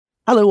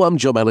Hello, I'm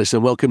John Ellis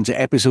and welcome to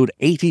episode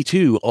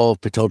 82 of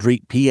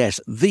Pittodrie P.S,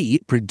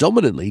 the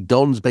predominantly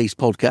Dons-based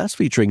podcast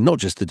featuring not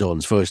just the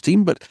Dons first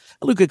team, but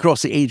a look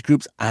across the age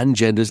groups and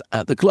genders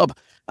at the club.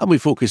 And we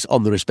focus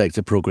on the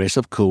respective progress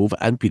of Cove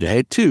and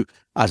Peterhead too,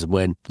 as and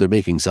when they're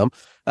making some,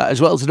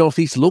 as well as the North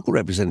East local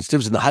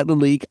representatives in the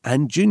Highland League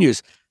and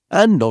juniors.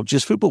 And not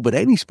just football, but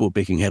any sport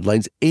making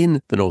headlines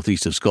in the North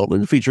East of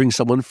Scotland, featuring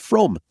someone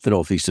from the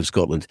North East of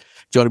Scotland.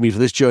 Joining me for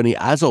this journey,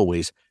 as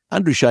always,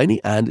 Andrew Shiney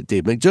and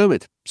Dave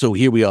McDermott. So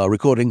here we are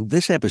recording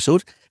this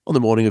episode on the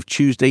morning of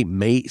Tuesday,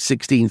 May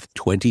 16th,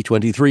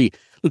 2023,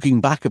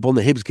 looking back upon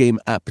the Hibs game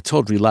at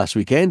Pittodrie last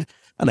weekend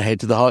and ahead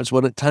to the Hearts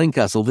one at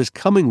Tynecastle this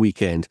coming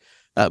weekend.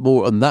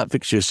 More on that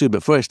fixture soon,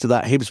 but first to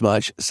that Hibs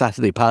match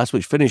Saturday past,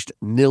 which finished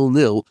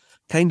 0-0,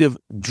 kind of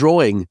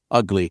drawing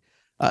ugly.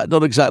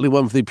 Not exactly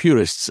one for the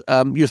purists.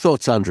 Your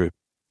thoughts, Andrew?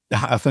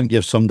 I think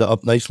you've summed it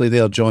up nicely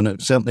there, John.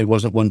 It certainly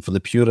wasn't one for the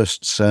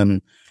purists.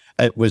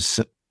 It was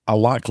a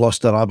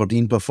lacklustre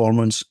Aberdeen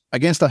performance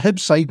against a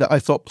Hibs side that I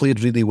thought played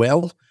really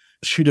well.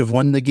 Should have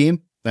won the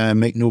game,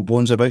 make no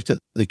bones about it.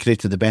 They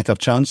created the better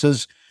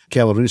chances.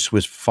 Kellaroos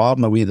was far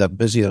and away the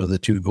busier of the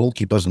two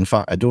goalkeepers. In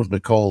fact, I don't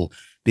recall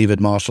David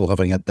Marshall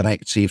having a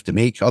direct save to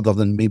make, other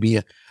than maybe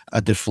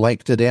a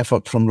deflected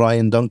effort from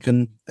Ryan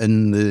Duncan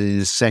in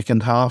the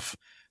second half.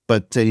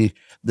 But the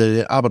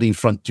Aberdeen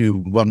front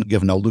two weren't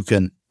given a look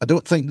in. I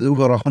don't think they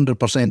were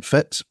 100%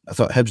 fit. I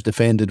thought Hibs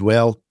defended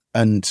well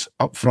and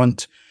up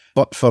front.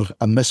 But for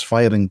a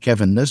misfiring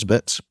Kevin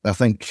Nisbet, I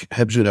think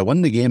Hibs would have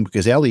won the game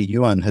because Ellie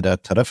Ewan had a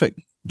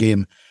terrific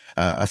game.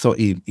 I thought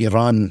he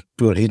ran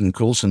poor Hayden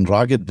Coulson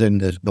ragged down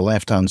the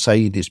left-hand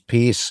side. His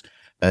pace,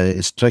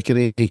 his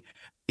trickery.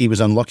 He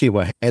was unlucky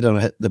with a header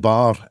hit the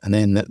bar, and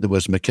then there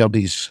was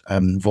McKirdy's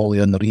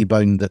volley on the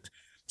rebound that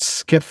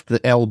skiffed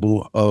the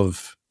elbow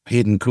of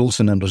Hayden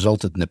Coulson and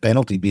resulted in the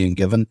penalty being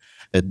given.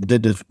 It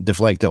did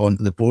deflect it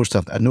onto the post.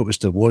 I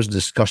noticed there was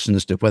discussion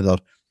as to whether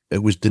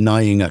it was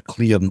denying a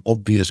clear and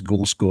obvious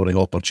goal-scoring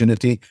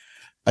opportunity.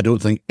 I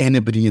don't think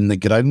anybody in the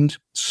ground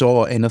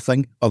saw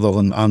anything other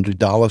than Andrew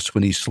Dallas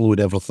when he slowed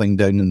everything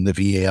down in the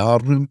VAR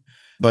room.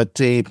 But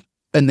in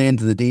the end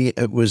of the day,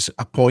 it was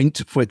a point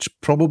which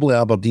probably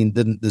Aberdeen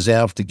didn't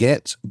deserve to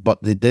get,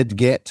 but they did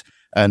get.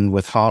 And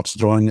with Hearts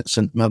drawing at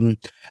St Mirren,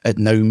 it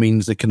now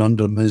means the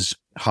conundrum is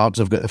Hearts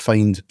have got to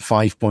find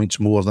 5 points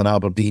more than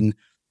Aberdeen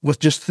with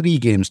just 3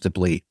 games to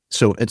play.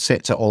 So it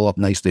sets it all up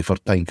nicely for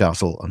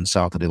Tynecastle on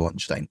Saturday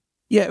lunchtime.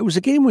 Yeah, it was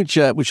a game which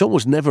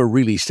almost never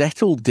really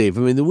settled, Dave.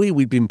 I mean, the way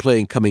we'd been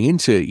playing coming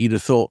into it, you'd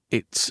have thought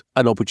it's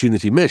an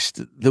opportunity missed.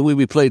 The way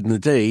we played in the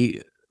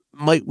day,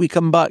 might we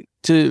come back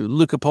to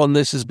look upon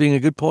this as being a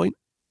good point?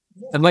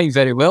 It might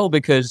very well,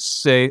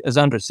 because, as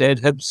Andrew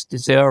said, Hibs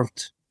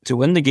deserved to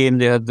win the game.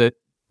 They had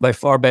by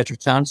far better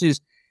chances.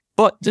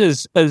 But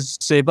as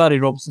Barry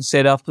Robson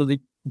said after the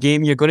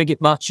game, you're going to get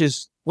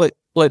matches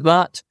like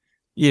that.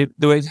 They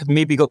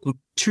maybe got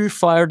too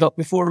fired up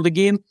before the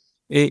game.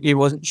 He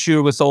wasn't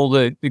sure with all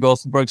the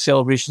Gothenburg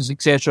celebrations,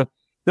 etc.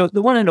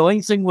 The one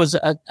annoying thing was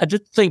I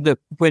did think that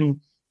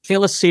when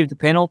Kellis saved the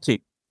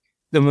penalty,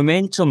 the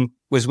momentum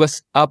was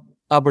with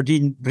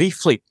Aberdeen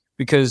briefly,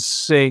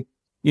 because the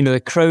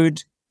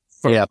crowd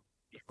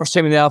first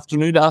time in the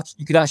afternoon,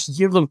 you could actually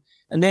hear them,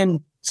 and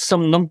then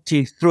some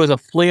numpty throws a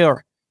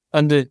flare,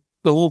 and the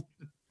whole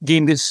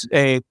game gets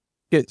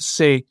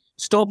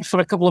stopped for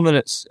a couple of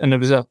minutes, and there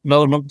was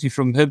another numpty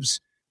from Hibs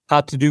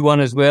had to do one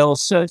as well.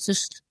 So it's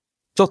just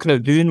talking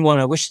of doing one.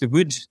 I wish they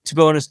would, to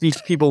be honest,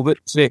 these people. But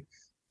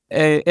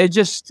I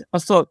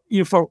thought,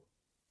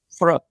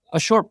 for a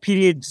short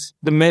period,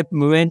 the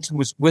momentum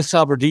was with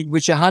Aberdeen,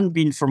 which it hadn't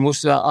been for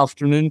most of that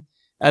afternoon,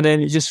 and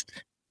then it just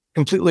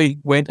completely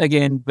went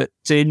again. But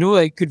no,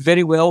 it could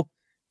very well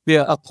be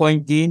a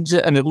point gained,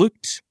 and it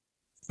looked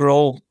for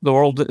all the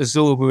world as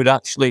though we would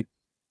actually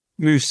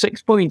move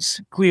 6 points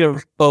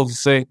clear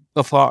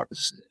of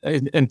Hearts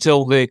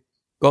until they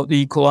got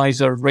the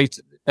equaliser right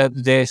at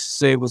the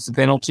death with the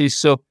penalties.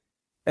 So,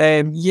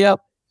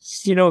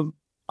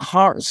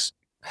 Hearts,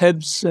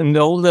 Hibs, and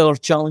all the other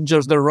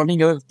challengers, they're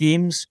running out of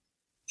games.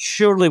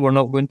 Surely we're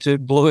not going to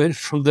blow it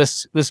from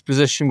this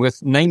position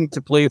with 9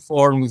 to play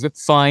for, and we've got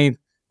 5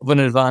 of an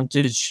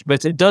advantage.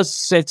 But it does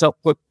set up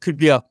what could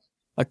be a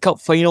cup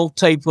final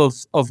type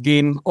of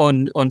game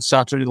on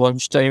Saturday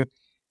lunchtime,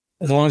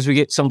 as long as we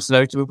get something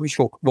out of it, which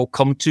we'll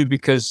come to,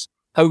 because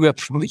how we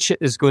approach it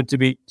is going to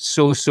be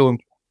so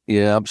important.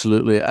 Yeah,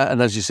 absolutely.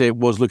 And as you say, it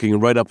was looking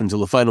right up until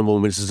the final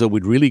moments as though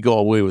we'd really got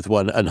away with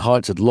one, and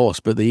Hearts had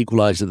lost, but they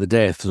equalised at the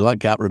death. So that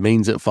gap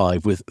remains at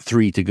 5 with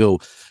 3 to go.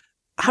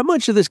 How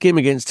much of this game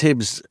against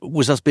Hibs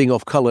was us being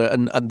off colour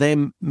and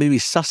them maybe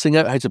sussing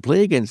out how to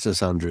play against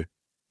us, Andrew?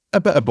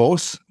 A bit of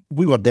both.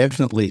 We were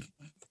definitely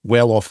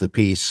well off the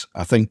pace.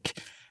 I think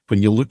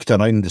when you looked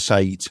around the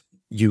side,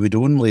 you would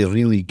only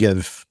really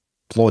give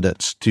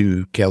plaudits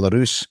to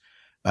Kellaroos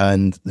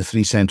and the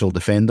 3 central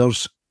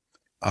defenders.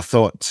 I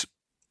thought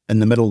in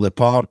the middle of the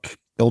park,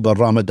 Ilber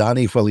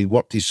Ramadani, while he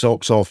worked his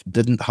socks off,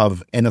 didn't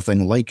have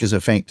anything like as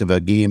effective a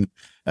game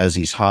as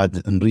he's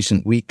had in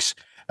recent weeks.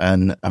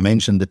 And I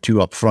mentioned the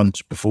two up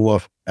front before.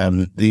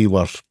 They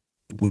were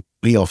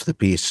way off the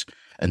pace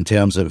in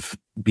terms of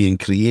being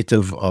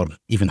creative or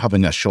even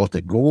having a shot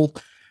at goal.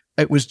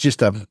 It was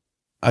just a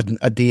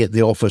day at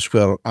the office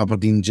where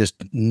Aberdeen just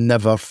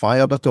never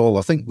fired at all.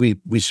 I think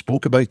we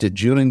spoke about it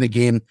during the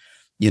game,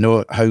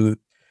 how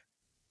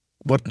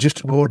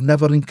we're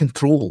never in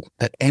control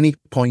at any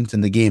point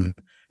in the game.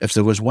 If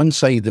there was one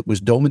side that was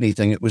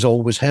dominating, it was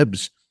always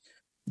Hibs.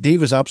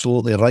 Dave is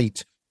absolutely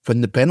right.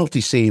 When the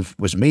penalty save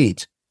was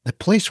made, the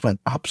place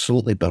went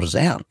absolutely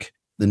berserk.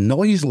 The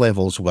noise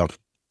levels were,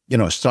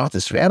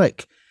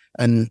 stratospheric.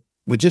 And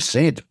we just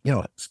said,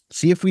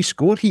 see if we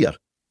score here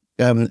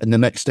in the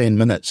next 10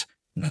 minutes.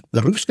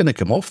 The roof's going to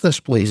come off this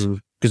place,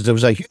 because there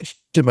was a huge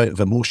amount of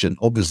emotion,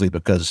 obviously,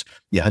 because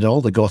you had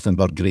all the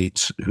Gothenburg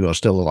greats who are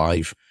still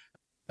alive.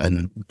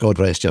 And God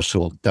rest your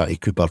soul, Daddy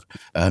Cooper.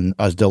 And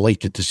I was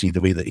delighted to see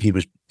the way that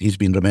he's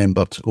been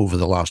remembered over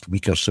the last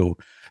week or so.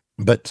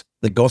 But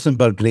the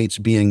Gothenburg greats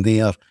being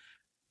there,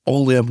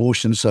 all the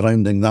emotions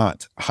surrounding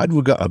that. Had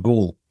we got a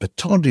goal,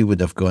 Pittodrie would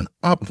have gone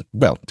up.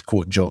 Well, to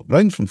quote Jock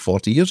Brown from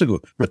 40 years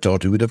ago,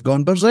 Pittodrie would have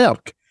gone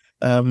berserk.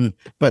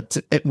 But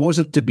it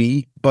wasn't to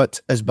be.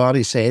 But as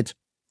Barry said,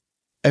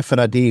 if in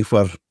a day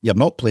where you're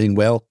not playing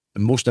well,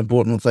 the most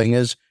important thing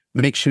is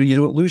make sure you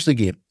don't lose the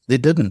game. They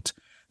didn't.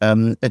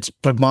 It's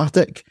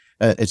pragmatic.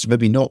 It's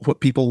maybe not what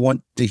people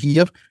want to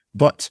hear.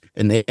 But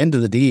in the end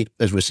of the day,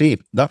 as we say,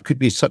 that could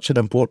be such an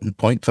important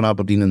point for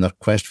Aberdeen in their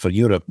quest for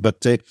Europe.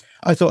 But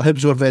I thought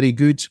Hibs were very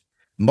good,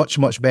 much,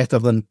 much better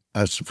than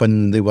as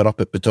when they were up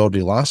at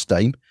Pittodrie last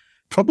time.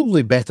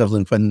 Probably better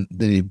than when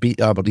they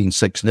beat Aberdeen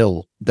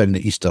 6-0 down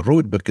the Easter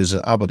Road, because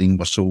Aberdeen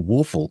were so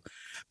woeful.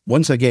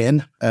 Once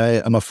again,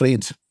 I'm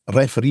afraid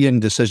refereeing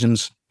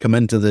decisions come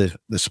into the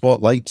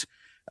spotlight.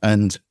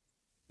 And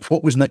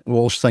what was Nick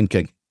Walsh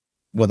thinking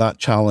with that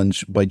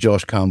challenge by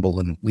Josh Campbell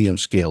and Liam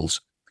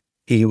Scales?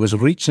 He was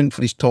reaching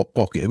for his top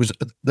pocket.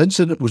 The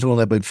incident was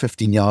only about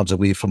 15 yards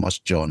away from us,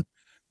 John.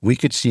 We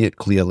could see it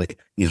clearly.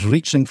 He's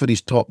reaching for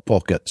his top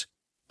pocket,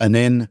 and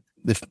then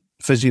the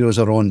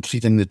physios are on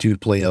treating the two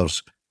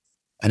players,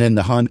 and then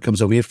the hand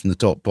comes away from the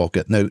top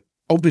pocket. Now,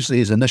 obviously,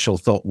 his initial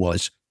thought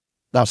was,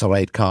 that's a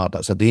red card,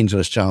 that's a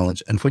dangerous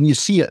challenge. And when you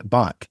see it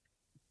back,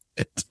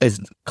 it is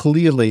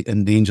clearly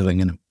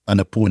endangering an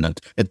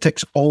opponent. It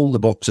ticks all the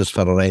boxes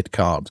for a red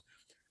card.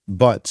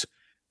 But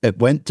it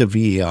went to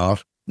VAR.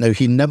 Now,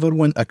 he never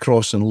went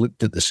across and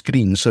looked at the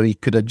screen, so he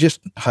could have just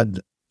had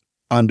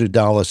Andrew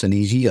Dallas in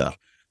his ear.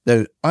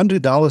 Now, Andrew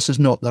Dallas is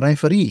not the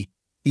referee.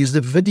 He's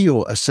the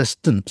video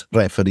assistant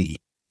referee.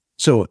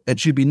 So it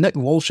should be Nick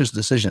Walsh's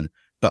decision.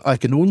 But I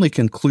can only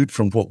conclude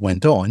from what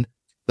went on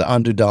that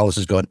Andrew Dallas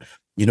has gone,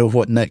 you know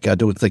what, Nick, I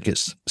don't think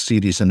it's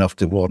serious enough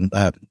to warrant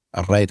a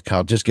red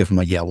card. Just give him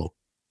a yellow.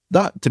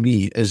 That, to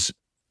me, is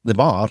the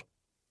VAR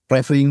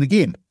refereeing the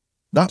game.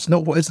 That's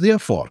not what it's there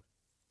for.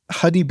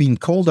 Had he been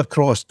called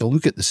across to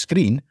look at the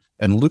screen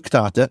and looked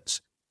at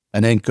it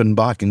and then come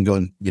back and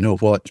gone, you know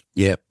what,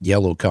 yeah,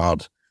 yellow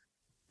card.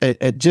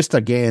 It just,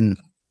 again,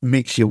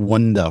 makes you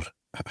wonder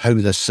how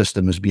this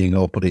system is being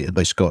operated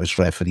by Scottish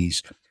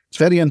referees. It's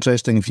very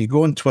interesting. If you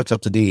go on Twitter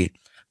today,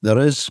 there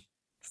is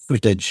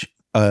footage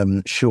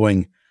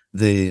showing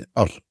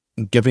or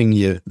giving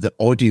you the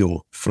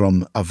audio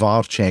from a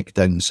VAR check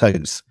down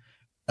south.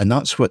 And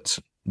that's what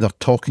they're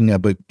talking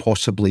about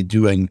possibly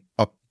doing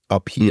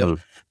up here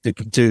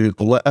to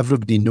let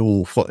everybody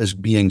know what is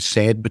being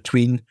said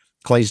between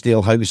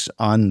Clydesdale House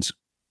and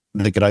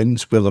the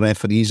grounds where the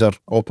referees are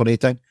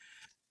operating.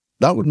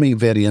 That would make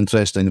very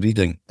interesting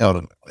reading,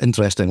 or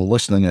interesting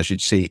listening, I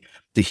should say,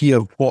 to hear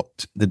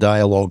what the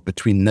dialogue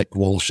between Nick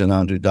Walsh and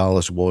Andrew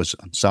Dallas was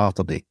on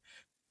Saturday.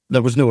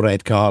 There was no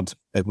red card.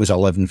 It was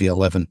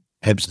 11v11.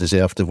 Hibs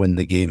deserved to win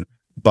the game,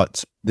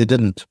 but they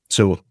didn't.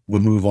 So we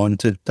move on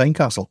to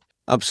Tynecastle.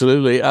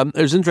 Absolutely. It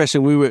was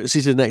interesting. We were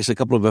seated next to a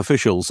couple of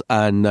officials,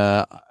 and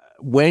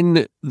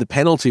when the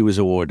penalty was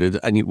awarded,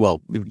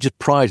 just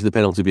prior to the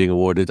penalty being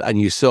awarded,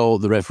 and you saw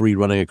the referee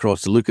running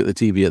across to look at the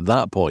TV at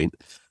that point,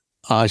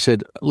 I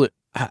said, look,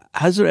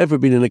 has there ever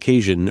been an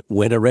occasion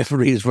when a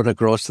referee has run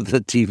across to the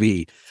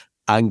TV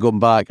and gone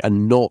back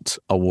and not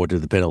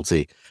awarded the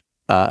penalty?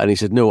 And he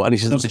said, no. And he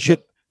said,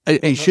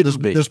 it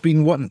shouldn't be. There's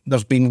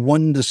been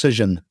one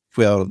decision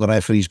where the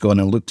referee's gone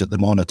and looked at the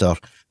monitor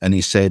and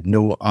he said,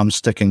 no, I'm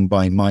sticking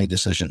by my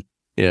decision.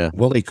 Yeah.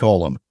 Willie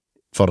Collum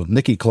for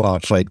Nicky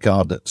Clark's red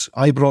card at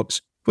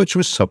Ibrox, which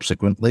was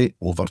subsequently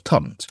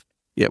overturned.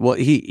 Yeah, well,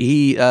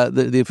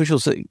 the official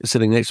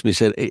sitting next to me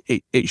said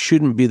it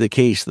shouldn't be the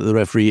case that the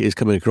referee is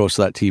coming across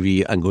that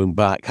TV and going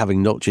back,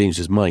 having not changed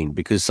his mind,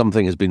 because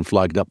something has been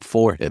flagged up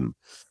for him.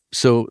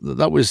 So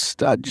that was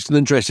just an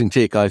interesting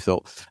take, I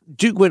thought.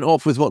 Duke went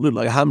off with what looked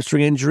like a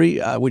hamstring injury,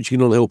 which you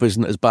can only hope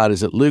isn't as bad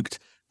as it looked.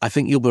 I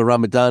think Ilba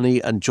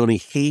Ramadani and Johnny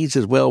Hayes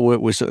as well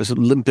were sort of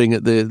limping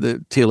at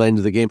the tail end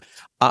of the game.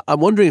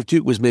 I'm wondering if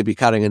Duke was maybe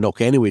carrying a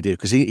knock anyway, Dave,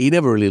 because he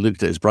never really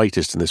looked at his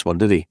brightest in this one,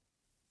 did he?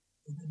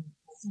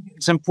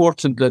 It's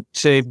important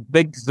that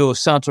big though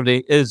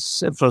Saturday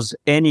is, if there's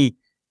any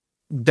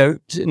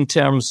doubt in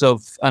terms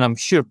of, and I'm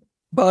sure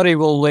Barry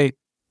will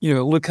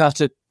look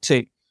at it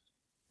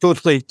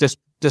totally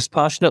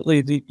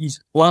dispassionately. The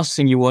last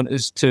thing you want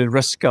is to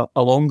risk a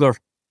longer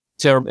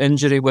term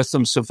injury with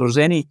them. So if there's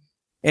any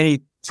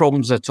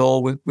problems at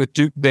all with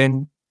Duke,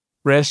 then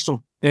rest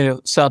them.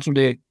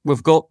 Saturday,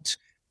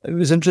 it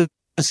was interesting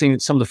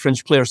that some of the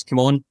French players come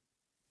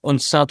on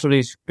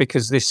Saturdays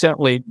because they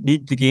certainly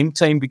need the game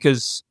time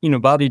because,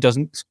 Barry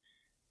doesn't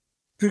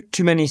put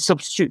too many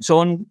substitutes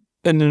on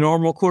in the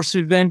normal course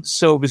of events.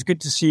 So it was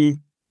good to see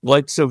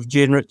likes of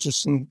Jane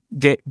Richardson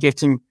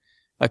getting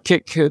a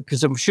kick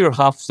because I'm sure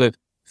half the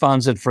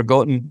fans had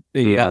forgotten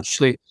they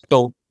actually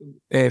still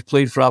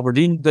played for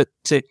Aberdeen. But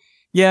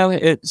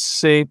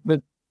it's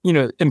but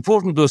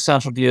important though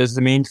Saturday is.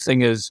 The main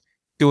thing is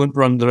don't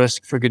run the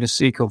risk, for goodness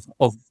sake, of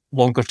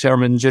longer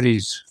term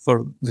injuries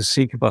for the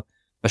sake of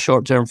a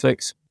short term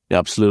fix. Yeah,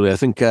 absolutely. I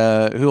think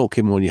who all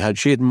came on? You had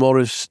Shaden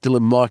Morris,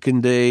 Dylan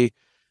Markindale,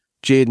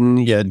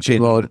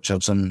 Jaden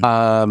Richardson,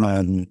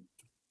 and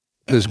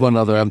there's one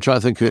other. I'm trying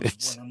to think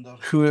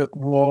who it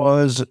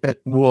was.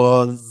 It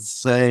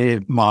was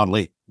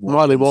Marley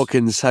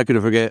Watkins. How could I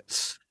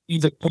forget?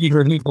 Either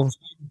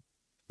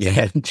Yeah,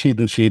 Hayden.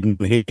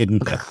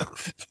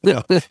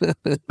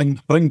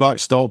 Bring back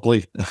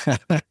Stockley.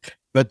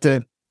 But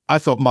I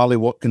thought Marley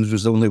Watkins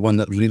was the only one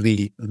that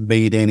really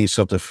made any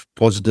sort of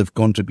positive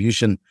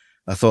contribution.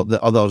 I thought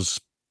the others,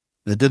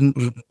 they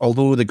didn't,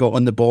 although they got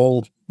on the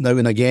ball now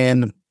and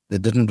again, they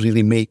didn't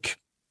really make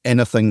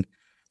anything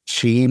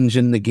change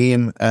in the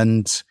game.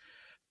 And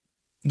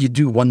you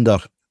do wonder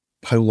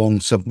how long,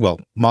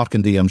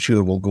 Markindale, I'm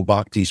sure, will go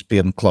back to his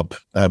parent club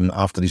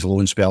after his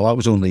loan spell. That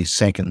was only his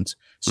second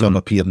sub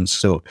appearance,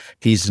 so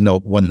he's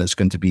not one that's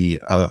going to be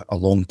a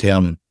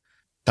long-term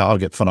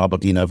target for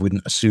Aberdeen, I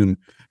wouldn't assume.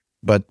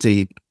 But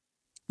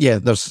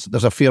there's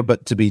a fair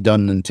bit to be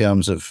done in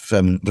terms of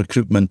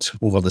recruitment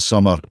over the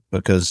summer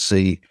because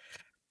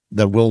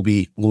there will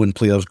be loan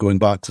players going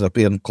back to their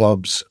parent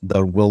clubs.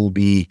 There will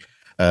be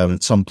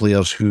some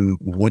players who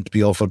won't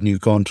be offered new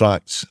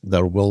contracts.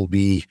 There will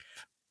be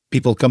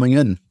people coming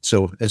in.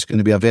 So it's going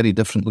to be a very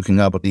different looking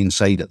Aberdeen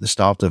side at the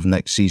start of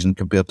next season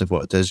compared to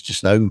what it is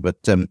just now. But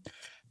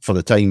for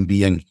the time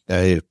being,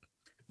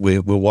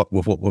 we'll work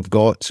with what we've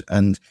got.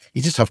 And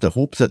you just have to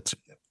hope that,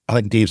 I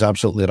think Dave's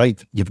absolutely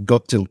right, you've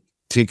got to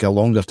take a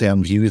longer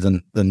term view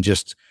than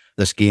just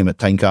this game at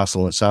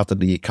Tynecastle on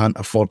Saturday. You can't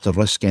afford to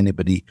risk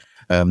anybody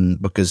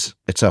because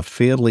it's a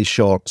fairly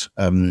short,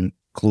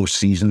 close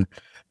season.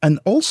 And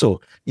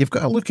also, you've got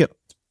to look at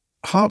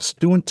Hearts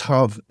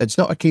it's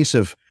not a case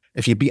of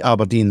if you beat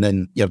Aberdeen,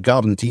 then you're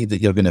guaranteed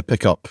that you're going to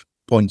pick up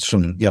points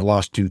from your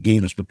last two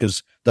games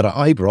because they're at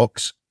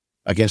Ibrox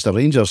against a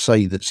Rangers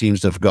side that seems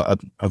to have got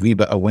a wee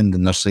bit of wind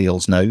in their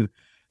sails now.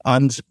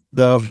 And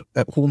they're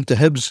at home to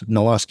Hibs in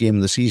the last game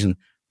of the season.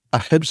 A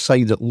Hibs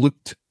side that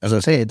looked, as I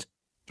said,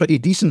 pretty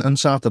decent on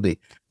Saturday,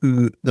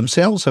 who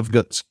themselves have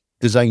got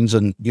designs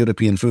on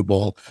European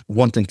football,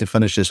 wanting to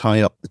finish as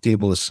high up the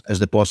table as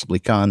they possibly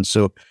can.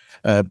 So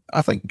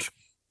I think,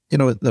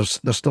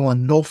 there's still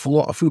an awful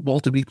lot of football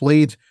to be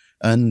played,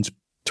 and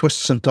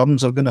twists and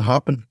turns are going to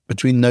happen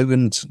between now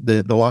and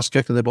the last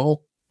kick of the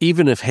ball.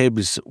 Even if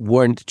Hibs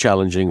weren't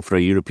challenging for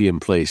a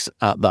European place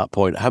at that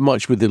point, how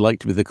much would they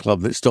like to be the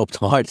club that stopped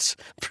Hearts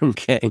from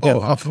getting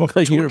a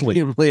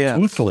European player?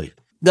 Totally.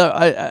 No,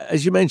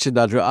 as you mentioned,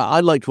 Andrew, I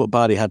liked what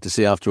Barry had to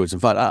say afterwards. In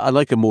fact, I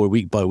like him more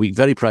week by week,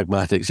 very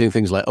pragmatic, saying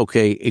things like,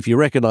 okay, if you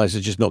recognise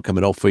it's just not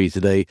coming off for you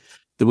today,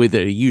 the way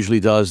that it usually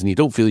does, and you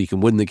don't feel you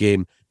can win the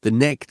game, the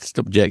next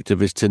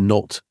objective is to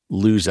not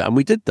lose it. And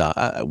we did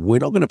that. We're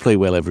not going to play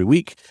well every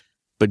week,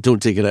 but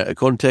don't take it out of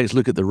context.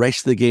 Look at the rest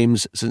of the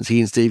games since he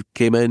and Steve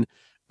came in.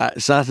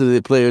 Saturday,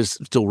 the players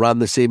still ran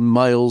the same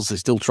miles. They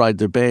still tried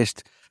their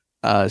best,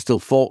 still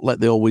fought like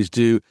they always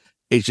do.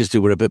 It's just they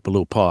were a bit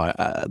below par.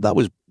 That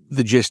was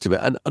the gist of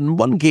it. And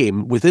one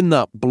game within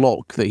that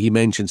block that he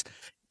mentions,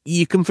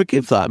 you can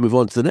forgive that and move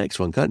on to the next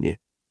one, can't you?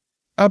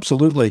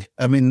 Absolutely.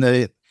 I mean,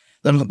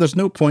 there's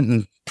no point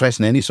in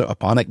pressing any sort of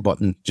panic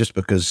button just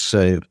because,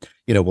 we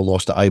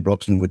lost to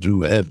Ibrox and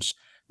withdrew at Hibs.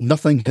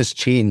 Nothing has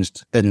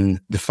changed in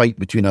the fight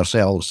between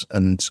ourselves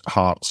and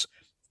Hearts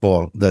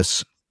for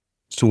this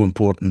so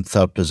important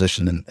third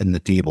position in the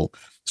table.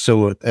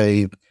 So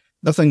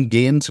nothing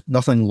gained,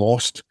 nothing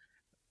lost.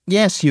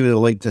 Yes, you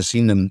would like to have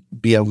seen them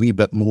be a wee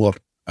bit more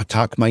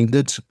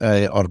attack-minded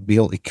or be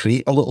able to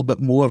create a little bit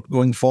more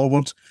going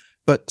forward.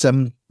 But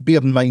bear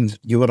in mind,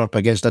 you were up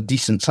against a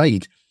decent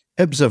side.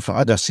 Hibs have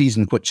had a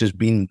season which has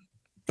been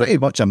pretty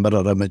much a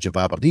mirror image of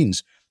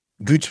Aberdeen's.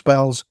 Good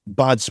spells,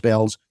 bad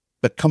spells,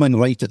 but coming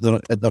right at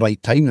the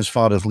right time as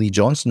far as Lee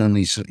Johnson and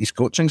his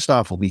coaching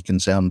staff will be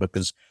concerned,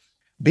 because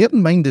bear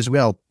in mind as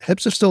well,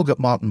 Hibs have still got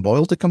Martin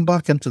Boyle to come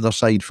back into their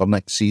side for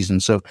next season,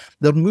 so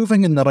they're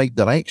moving in the right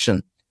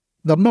direction.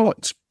 They're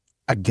not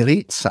a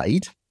great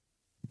side,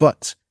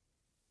 but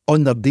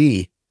on their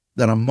day,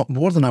 they're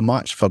more than a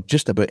match for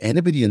just about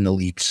anybody in the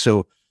league.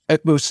 So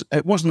it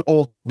wasn't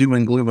all doom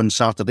and gloom on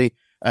Saturday,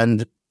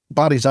 and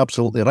Barry's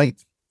absolutely right.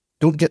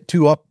 Don't get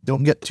too up,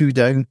 don't get too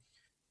down.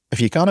 If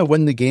you can't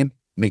win the game,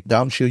 make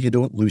damn sure you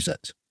don't lose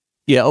it.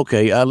 Yeah,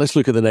 okay. Let's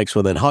look at the next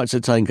one then. Hearts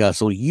at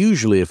Tynecastle,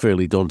 usually a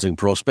fairly daunting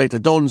prospect. A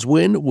Dons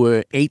win,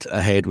 we're 8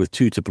 ahead with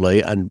 2 to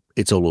play, and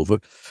it's all over.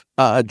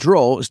 A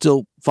draw,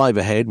 still 5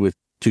 ahead with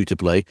 2 to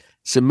play.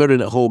 St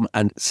Mirren at home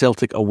and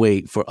Celtic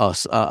away for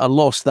us. A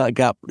loss, that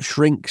gap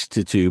shrinks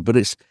to 2, but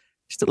it's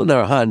still in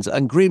our hands.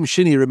 And Graham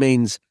Shinney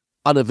remains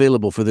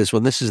unavailable for this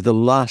one. This is the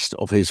last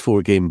of his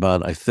 4-game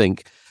ban, I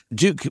think.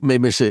 Duke may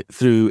miss it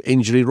through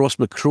injury. Ross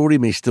McCrory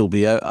may still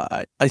be out.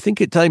 I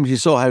think at times you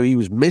saw how he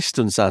was missed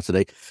on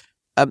Saturday.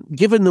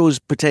 Given those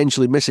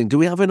potentially missing, do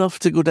we have enough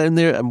to go down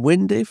there and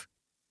win, Dave?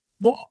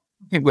 Well,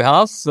 I think we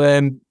have.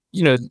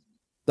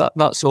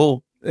 That's the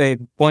whole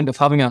point of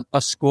having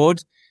a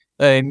squad.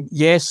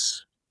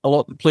 Yes, a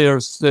lot of the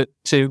players that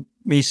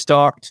may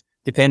start,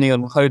 depending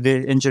on how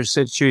the injury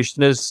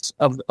situation is,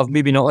 have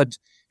maybe not had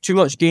too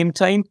much game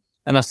time.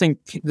 And I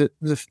think that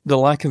the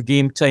lack of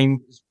game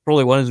time is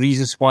probably one of the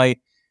reasons why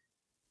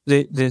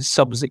the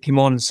subs that came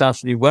on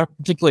Saturday were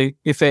particularly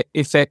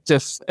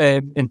effective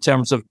in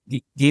terms of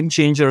game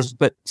changers.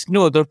 But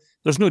no,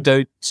 there's no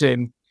doubt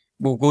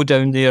we'll go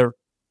down there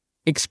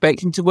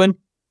expecting to win.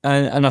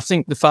 And I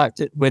think the fact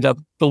that we had a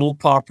below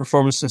par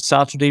performance on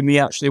Saturday may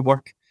actually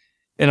work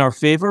in our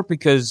favour,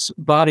 because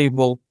Barry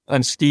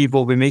and Steve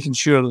will be making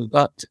sure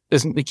that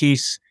isn't the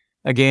case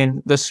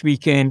again this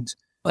weekend.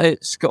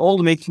 It's got all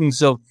the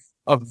makings of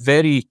a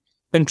very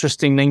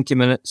interesting 90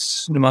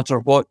 minutes, no matter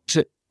what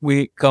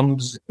way it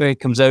comes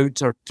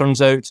out or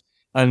turns out,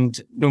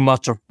 and no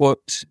matter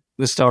what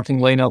the starting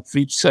lineup for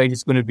each side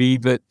is going to be.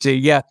 But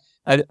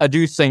I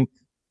do think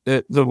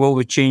that there will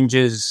be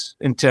changes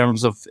in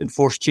terms of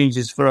enforced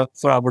changes for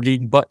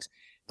Aberdeen, but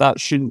that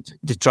shouldn't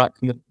detract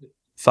from the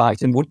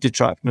fact, and won't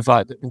detract from the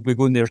fact, that we'll be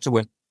going there to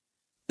win.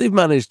 They've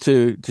managed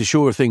to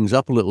shore things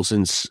up a little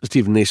since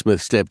Stephen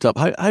Naismith stepped up.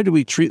 How do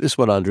we treat this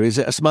one, Andrew? Is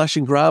it a smash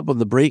and grab on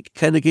the break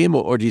kind of game,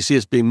 or do you see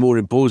us being more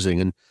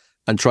imposing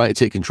and try to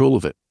take control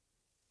of it?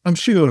 I'm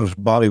sure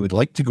Barry would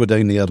like to go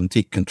down there and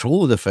take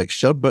control of the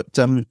fixture, but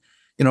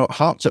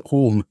Hearts at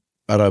home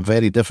are a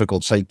very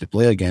difficult side to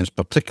play against,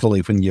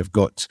 particularly when you've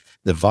got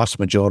the vast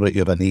majority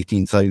of an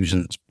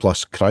 18,000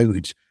 plus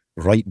crowd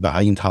right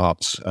behind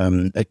Hearts.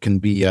 It can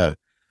be a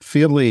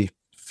fairly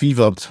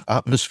fevered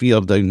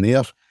atmosphere down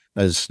there,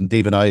 as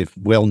Dave and I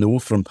well know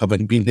from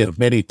having been there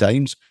many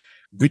times,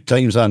 good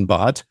times and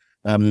bad.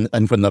 And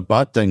when they're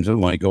bad times, oh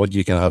my God,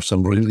 you can have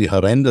some really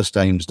horrendous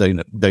times down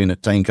at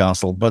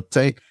Tynecastle. But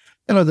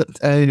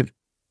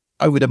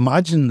I would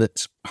imagine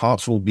that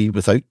Hearts will be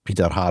without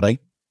Peter Haring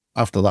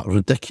after that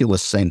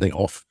ridiculous sending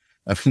off.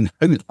 I mean,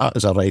 that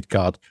is a red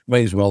card.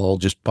 Might as well all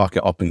just pack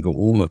it up and go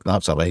home if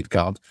that's a red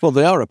card. Well,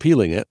 they are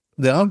appealing it.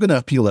 They are going to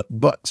appeal it,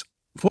 but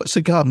what's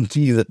the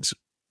guarantee that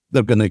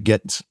they're going to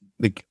get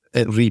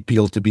it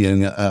repealed to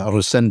being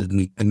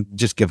rescinded and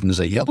just given as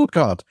a yellow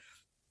card?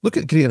 Look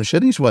at Graham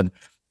Shinney's one.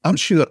 I'm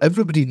sure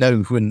everybody now,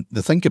 when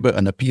they think about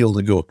an appeal,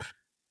 they go,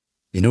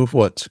 you know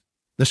what?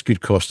 This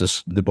could cost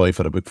us the boy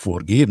for about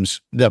 4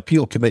 games. The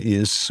appeal committee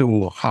is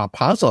so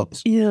haphazard.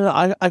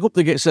 Yeah, I hope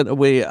they get sent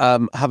away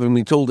having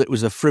been told it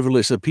was a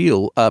frivolous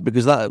appeal,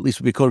 because that at least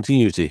would be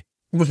continuity.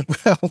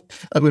 Well,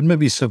 I would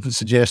maybe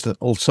suggest that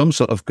some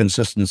sort of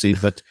consistency,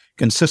 but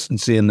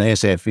consistency and the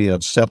SFA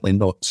are certainly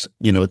not,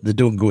 they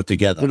don't go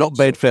together. They're not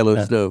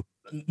bedfellows, no.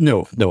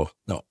 No.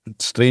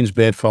 Strange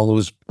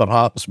bedfellows,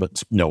 perhaps,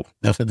 but no,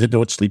 they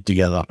don't sleep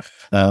together.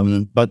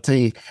 I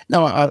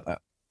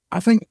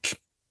think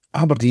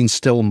Aberdeen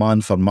still,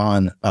 man for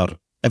man, are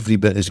every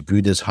bit as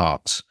good as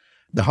Hearts.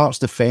 The Hearts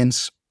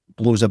defence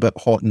blows a bit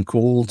hot and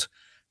cold.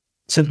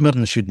 St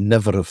Mirren should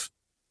never have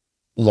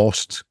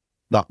lost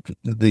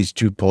these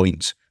 2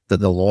 points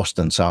that they lost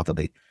on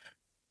Saturday.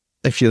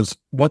 If you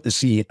want to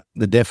see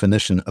the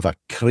definition of a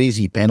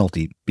crazy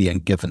penalty being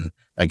given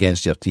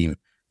against your team,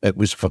 it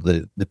was for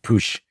the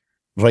push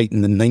right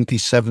in the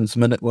 97th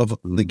minute of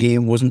the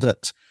game, wasn't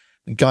it?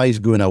 The guy's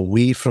going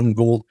away from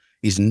goal.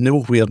 He's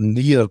nowhere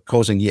near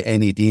causing you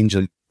any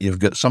danger. You've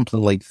got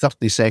something like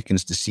 30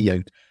 seconds to see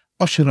out.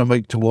 Usher him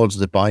out towards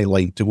the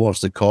byline,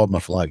 towards the corner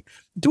flag.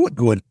 Don't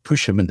go and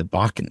push him in the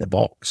back in the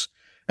box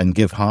and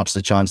give Hearts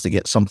the chance to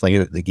get something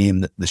out of the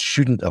game that they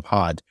shouldn't have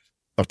had,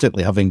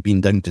 particularly having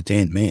been down to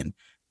 10 men.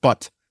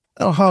 But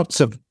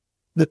Hearts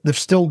they've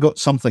still got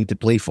something to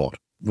play for,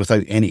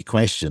 without any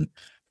question.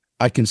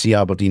 I can see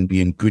Aberdeen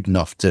being good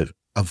enough to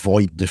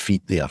avoid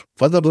defeat there.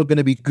 Whether they're going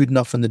to be good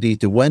enough on the day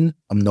to win,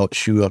 I'm not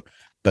sure,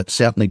 but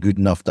certainly good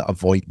enough to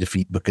avoid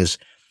defeat, because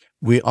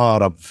we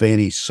are a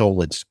very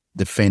solid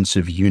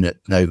defensive unit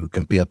now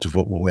compared to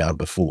what we were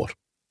before.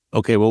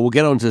 Okay, well, we'll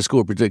get on to the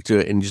score predictor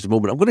in just a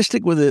moment. I'm going to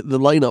stick with the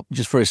lineup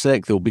just for a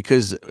sec, though,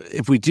 because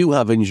if we do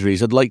have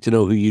injuries, I'd like to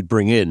know who you'd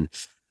bring in.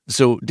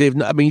 So, Dave,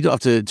 I mean, you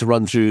don't have to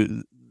run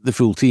through the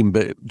full team,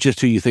 but just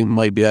who you think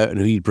might be out and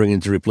who you'd bring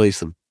in to replace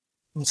them.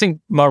 I think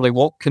Marley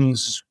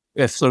Watkins,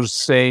 if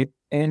there's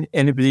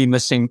anybody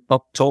missing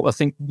up top, I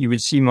think you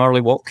would see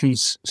Marley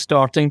Watkins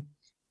starting.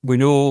 We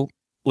know,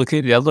 looking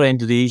at the other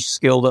end of the age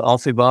scale, that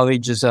Alfie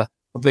Ballage is a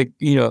big,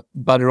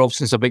 Barry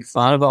Robson's a big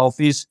fan of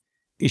Alfie's.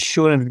 He's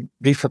shown in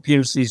brief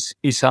appearances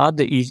he's had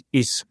that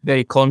he's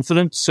very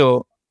confident.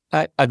 So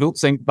I don't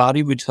think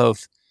Barry would have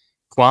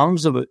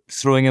qualms about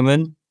throwing him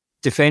in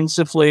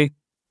defensively.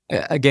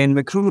 Again,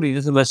 McCrory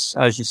doesn't miss,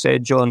 as you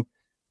said, John.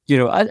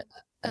 I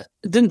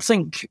didn't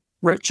think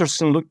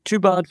Richardson looked too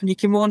bad when he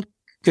came on,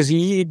 because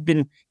he had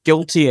been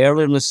guilty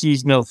earlier in the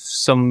season of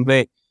some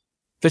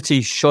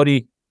pretty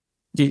shoddy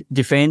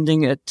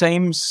defending at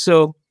times.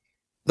 So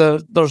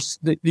there's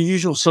the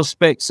usual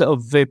suspects that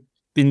have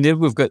been there.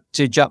 We've got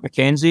Jack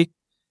McKenzie,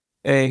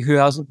 who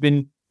hasn't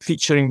been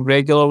featuring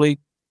regularly.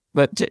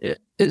 But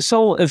it's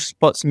all ifs,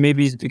 buts, and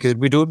maybes, because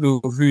we don't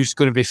know who's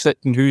going to be fit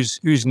and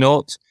who's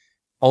not.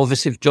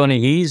 Obviously, if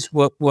Johnny Hayes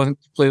won't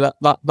play,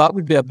 that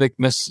would be a big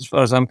miss as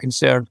far as I'm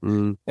concerned.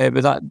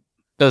 But that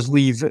does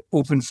leave it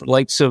open for the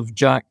likes of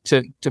Jack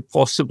to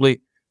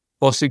possibly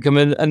come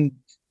in. And,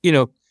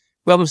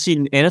 we haven't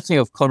seen anything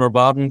of Connor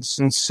Barron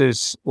since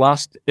his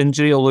last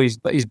injury, although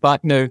he's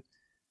back now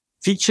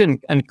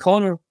featuring. And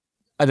Connor,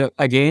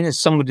 again, is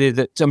somebody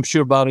that I'm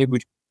sure Barry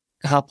would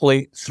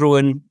happily throw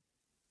in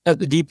at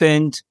the deep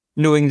end,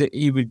 knowing that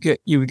you would get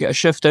a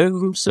shift out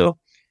of him. So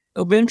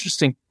it'll be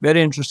interesting,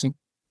 very interesting.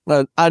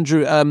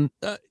 Andrew, I'm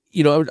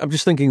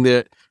just thinking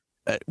that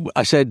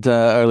I said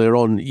earlier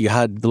on you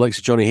had the likes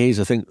of Johnny Hayes,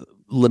 I think,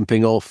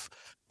 limping off.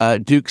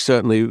 Duke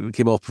certainly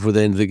came off before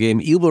the end of the game.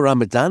 Ilbo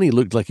Ramadani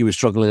looked like he was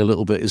struggling a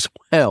little bit as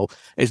well.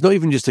 It's not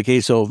even just a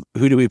case of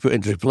who do we put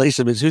in to replace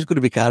him, it's who's going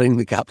to be carrying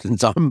the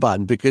captain's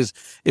armband, because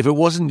if it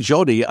wasn't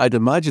Johnny, I'd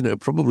imagine it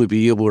would probably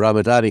be Ilbo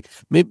Ramadani,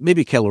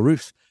 maybe Keller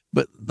Ruth,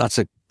 but that's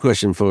a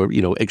question for,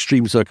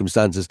 extreme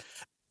circumstances.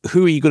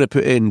 Who are you going to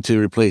put in to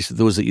replace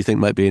those that you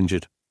think might be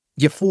injured?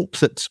 You hope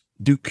that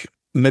Duke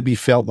maybe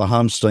felt the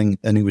hamstring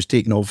and he was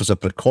taken off as a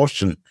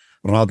precaution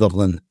rather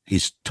than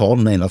he's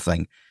torn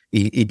anything.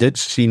 He did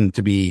seem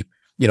to be,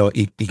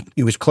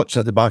 he was clutched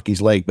at the back of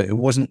his leg, but it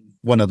wasn't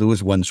one of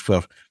those ones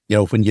where,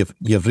 when you've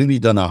really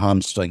done a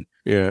hamstring,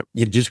 you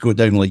just go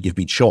down like you've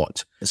been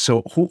shot.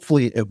 So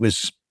hopefully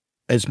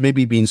it's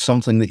maybe been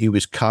something that he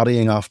was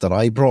carrying after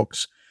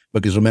Ibrox,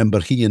 because remember,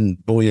 he and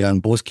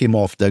Bojan both came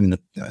off down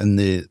in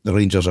the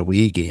Rangers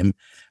away game.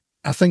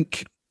 I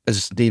think,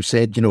 as Dave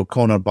said,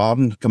 Connor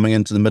Barron coming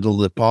into the middle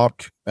of the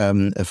park,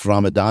 if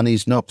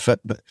Ramadani's not fit,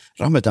 but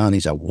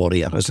Ramadani's a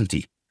warrior, isn't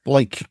he?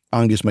 Like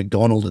Angus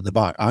MacDonald at the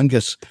back.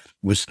 Angus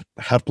was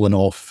hurtling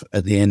off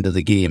at the end of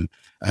the game,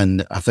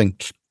 and I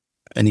think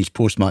in his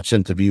post-match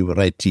interview with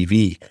Red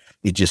TV,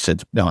 he just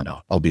said,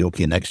 no, I'll be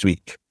okay next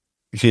week.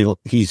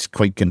 He's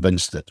quite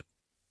convinced that,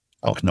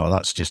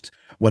 that's just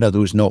one of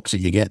those knocks that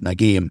you get in a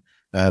game.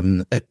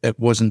 It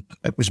was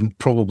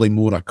probably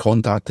more a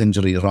contact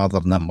injury rather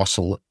than a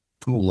muscle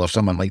pull or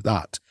something like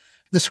that.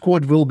 The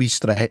squad will be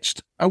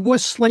stretched. I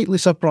was slightly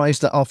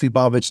surprised that Alfie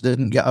Babbage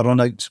didn't get a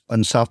run out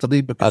on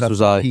Saturday, because as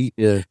was I. He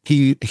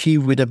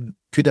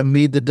could have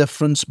made the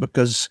difference,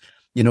 because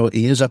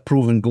he is a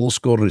proven goal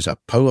scorer. He's a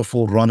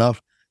powerful runner,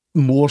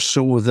 more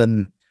so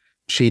than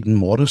Shaden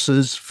Morris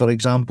is, for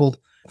example.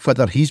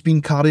 Whether he's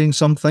been carrying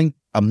something,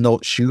 I'm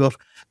not sure.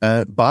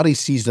 Barry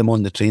sees them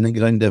on the training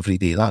ground every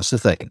day. That's the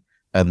thing.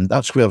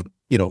 That's where,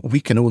 we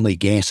can only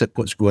guess at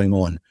what's going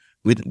on.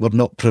 We're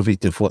not privy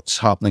to what's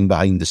happening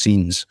behind the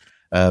scenes,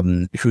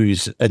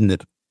 who's in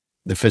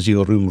the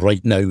physio room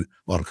right now,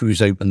 or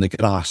who's out in the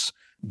grass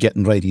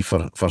getting ready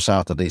for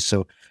Saturday.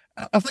 So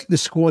I think the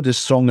squad is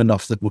strong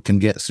enough that we can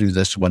get through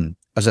this one.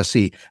 As I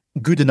say,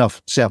 good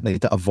enough certainly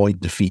to avoid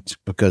defeat,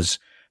 because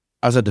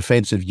as a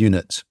defensive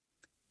unit,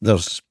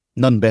 there's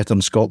none better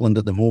in Scotland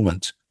at the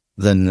moment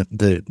than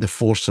the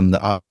foursome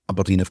that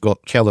Aberdeen have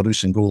got. Keller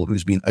Roos in goal,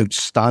 who's been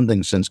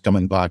outstanding since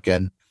coming back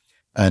in,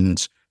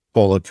 and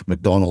Pollock,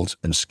 MacDonald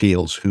and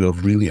Scales, who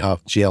really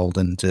have gelled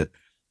into,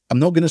 I'm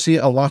not going to say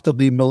a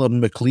latter-day Miller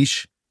and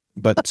McLeish,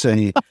 but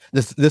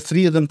the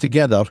three of them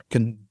together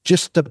can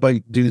just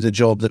about do the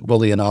job that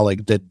Willie and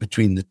Alec did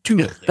between the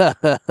two of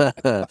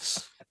them.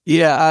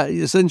 Yeah,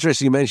 it's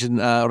interesting you mentioned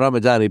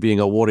Ramadani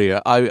being a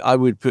warrior. I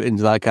would put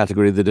into that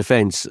category the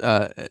defence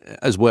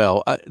as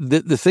well.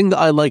 The thing that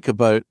I like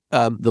about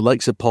the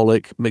likes of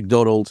Pollock,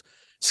 MacDonald,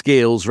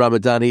 Scales,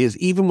 Ramadani is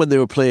even when they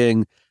were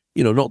playing,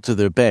 not to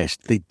their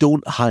best, they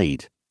don't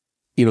hide.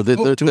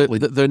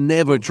 They're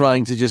never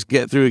trying to just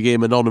get through a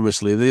game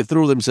anonymously. They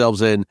throw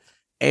themselves in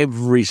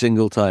every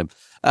single time.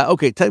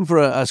 Okay, time for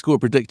a score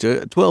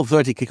predictor.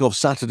 12:30 kickoff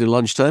Saturday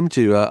lunchtime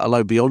to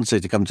allow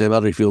Beyonce to come to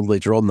Murrayfield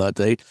later on that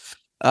day.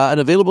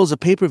 And available as a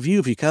pay-per-view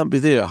if you can't be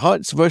there.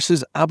 Hearts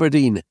versus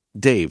Aberdeen.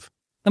 Dave?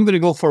 I'm going to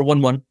go for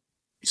 1-1.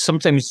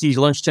 Sometimes these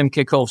lunchtime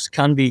kickoffs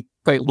can be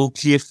quite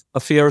low-key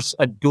affairs.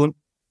 I don't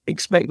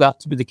expect that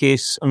to be the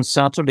case on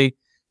Saturday.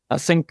 I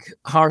think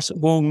Hearts at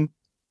home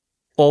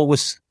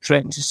always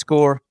threaten to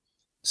score.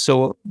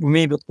 So we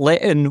maybe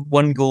let in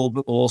one goal,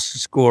 but we'll also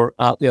score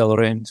at the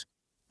other end.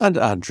 And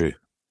Andrew?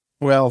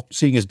 Well,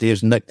 seeing as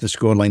Dave's nicked the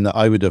scoreline that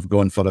I would have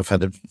gone for if I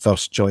had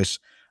first choice,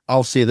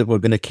 I'll say that we're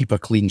going to keep a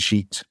clean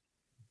sheet.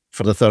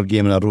 For the third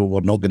game in a row,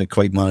 we're not going to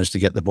quite manage to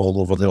get the ball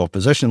over the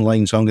opposition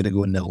line, so I'm going to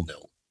go 0-0.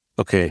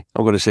 Okay,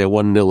 I'm going to say a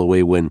 1-0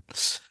 away win,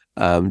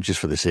 just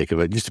for the sake of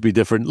it, just to be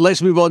different.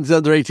 Let's move on to the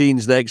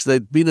under-18s next.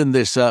 They've been in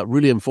this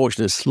really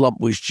unfortunate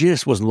slump, which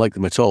just wasn't like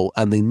them at all,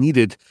 and they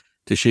needed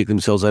to shake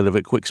themselves out of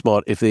it quick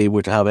smart if they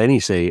were to have any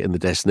say in the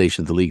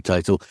destination of the league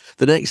title.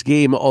 The next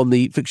game on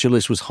the fixture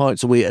list was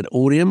Hearts away at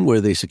Oriam,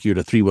 where they secured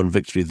a 3-1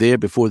 victory there,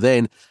 before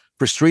then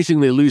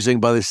frustratingly losing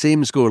by the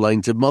same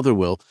scoreline to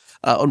Motherwell.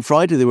 On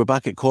Friday, they were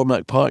back at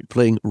Cormac Park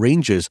playing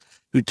Rangers,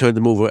 who turned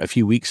them over a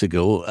few weeks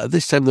ago.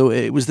 This time, though,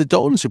 it was the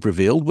Dons who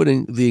prevailed,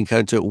 winning the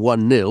encounter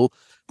 1-0.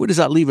 Where does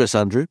that leave us,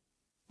 Andrew?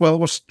 Well,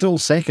 we're still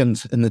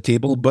second in the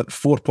table, but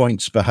 4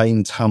 points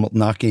behind Hamilton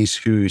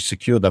Accies, who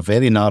secured a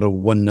very narrow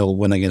 1-0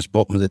 win against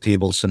bottom of the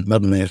table St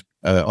Mirren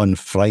on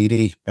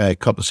Friday,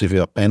 courtesy of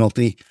a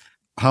penalty.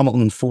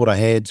 Hamilton 4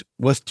 ahead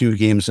with 2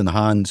 games in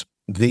hand.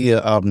 They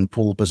are in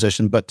pole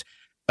position, but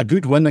a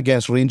good win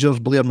against Rangers.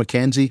 Blair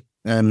McKenzie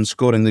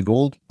scoring the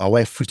goal, a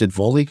left-footed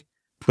volley.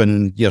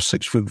 When you're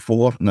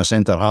 6'4" and a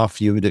centre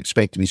half, you would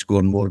expect to be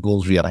scoring more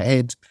goals with your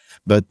head,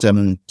 but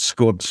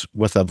scored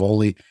with a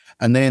volley,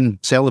 and then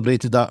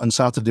celebrated that on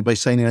Saturday by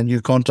signing a new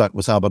contract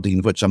with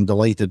Aberdeen, which I'm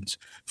delighted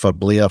for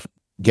Blair,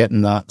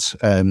 getting that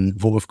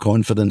vote of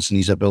confidence in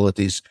his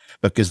abilities,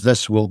 because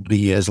this will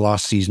be his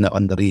last season at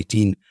under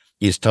 18.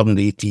 He's turned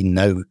 18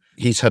 now.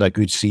 He's had a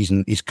good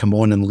season. He's come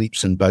on in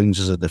leaps and bounds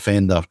as a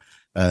defender,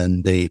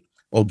 and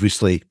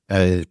obviously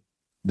the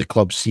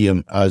club see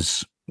him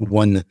as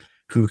one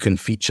who can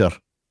feature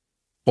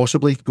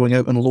possibly going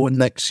out on loan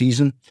next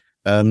season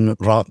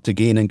to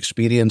gain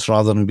experience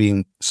rather than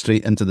being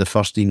straight into the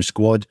first team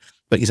squad.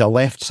 But he's a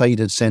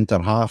left-sided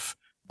centre half,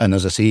 and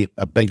as I say,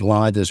 a big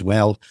lad as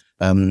well.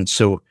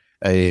 So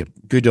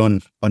good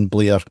on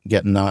Blair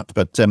getting that.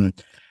 But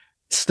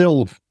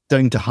still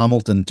down to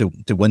Hamilton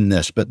to win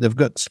this. But they've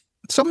got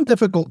some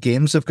difficult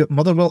games. They've got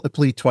Motherwell to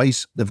play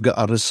twice. They've got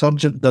a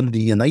resurgent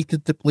Dundee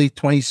United to play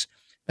twice.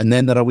 And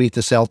then they're away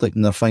to Celtic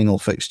in their final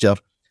fixture.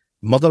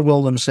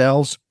 Motherwell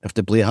themselves, if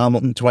they play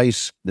Hamilton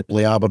twice, they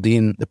play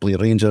Aberdeen, they play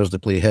Rangers, they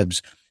play Hibs.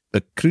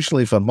 But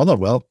crucially for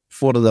Motherwell,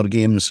 4 of their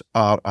games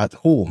are at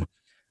home,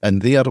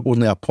 and they are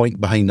only a point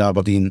behind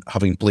Aberdeen,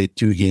 having played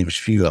 2 games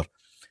fewer.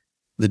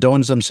 The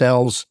Dons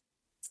themselves,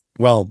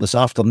 well, this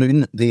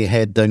afternoon, they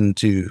head down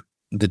to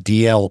the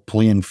DL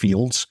playing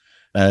fields.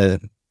 They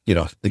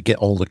get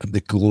all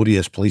the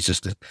glorious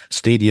places, the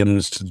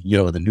stadiums,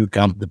 the Nou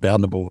Camp, the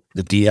Bernabeu,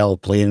 the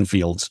DL playing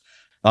fields.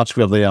 That's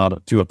where they are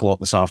at 2 o'clock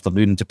this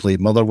afternoon to play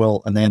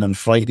Motherwell. And then on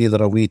Friday,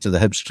 they're away to the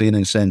Hibs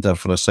training centre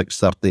for a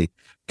 6:30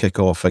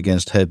 kick-off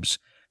against Hibs.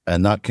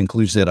 And that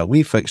concludes their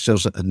away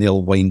fixtures, and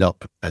they'll wind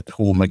up at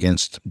home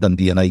against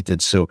Dundee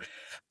United. So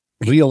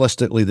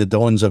realistically, the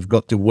Dons have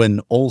got to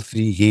win all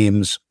 3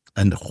 games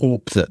and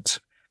hope that,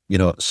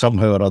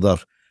 somehow or other,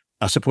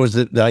 I suppose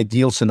that the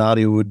ideal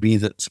scenario would be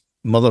that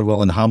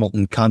Motherwell and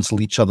Hamilton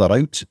cancel each other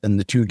out in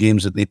the 2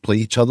 games that they play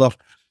each other,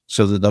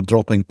 so that they're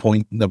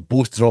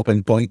both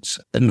dropping points.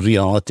 In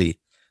reality,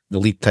 the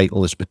league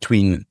title is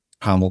between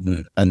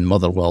Hamilton and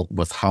Motherwell,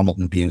 with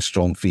Hamilton being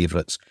strong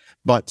favourites.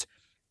 But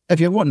if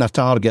you're wanting a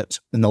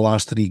target in the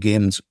last 3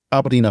 games,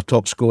 Aberdeen are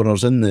top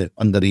scorers in the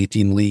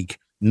under-18 league,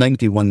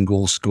 91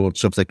 goals scored.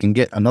 So if they can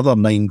get another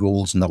 9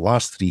 goals in the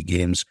last 3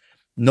 games,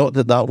 not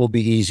that will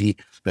be easy,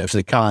 but if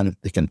they can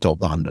top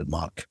the 100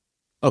 mark.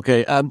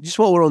 Okay, just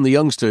while we're on the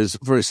youngsters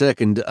for a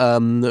second,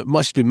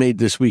 much has been made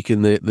this week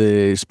in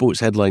the sports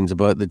headlines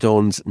about the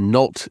Dons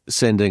not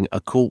sending a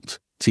Colt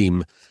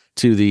team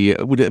to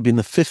would it have been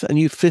a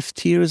new fifth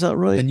tier, is that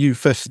right? A new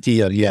 5th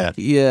tier, yeah.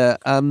 Yeah,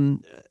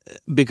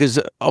 because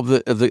of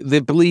they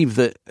believe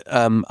that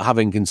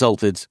having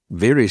consulted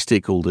various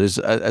stakeholders,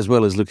 as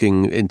well as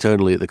looking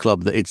internally at the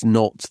club, that it's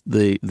not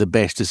the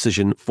best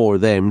decision for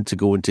them to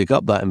go and take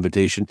up that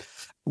invitation.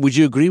 Would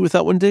you agree with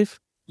that one, Dave?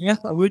 Yeah,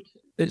 I would.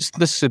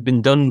 This has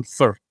been done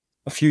for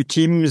a few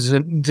teams,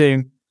 and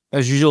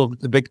as usual,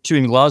 the big 2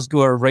 in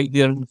Glasgow are right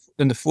there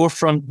in the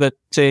forefront. But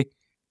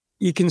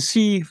you can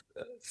see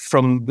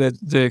from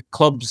the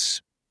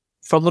clubs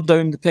further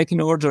down the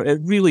pecking order, it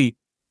really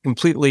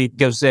completely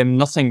gives them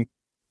nothing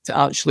to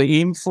actually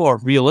aim for,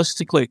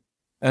 realistically.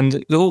 And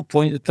the whole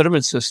point of the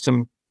pyramid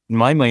system, in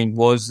my mind,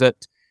 was that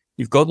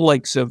you've got the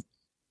likes of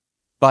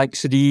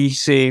Baxter,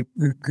 say,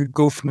 who could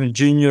go from the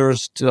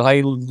juniors to the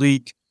Highland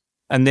League,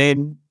 and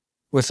then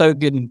without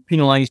getting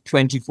penalised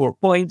 24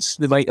 points,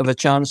 they might have a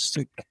chance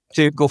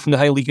to go from the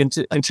High League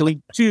into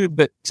League 2.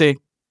 But, so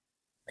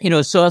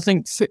I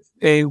think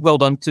well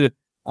done to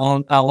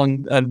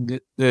Alan and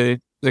the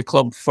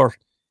club for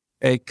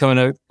coming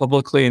out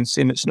publicly and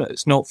saying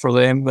it's not for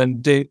them,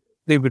 and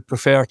they would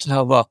prefer to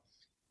have a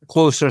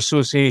closer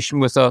association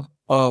with a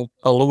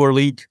lower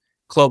league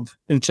club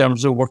in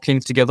terms of working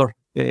together,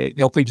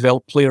 helping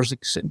develop players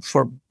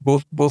for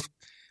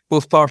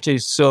both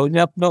parties. So,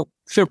 yeah, no,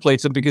 fair play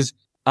to them, because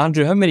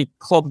Andrew, how many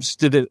clubs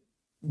did it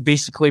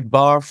basically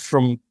bar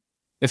from,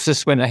 if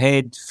this went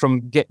ahead, from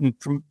getting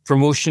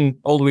promotion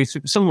all the way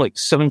through? Something like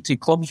 70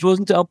 clubs,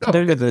 wasn't it? Up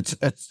and down?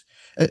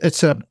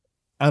 It's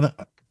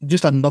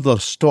just another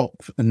stop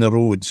in the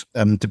road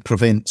to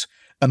prevent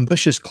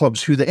ambitious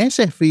clubs who the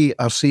SFA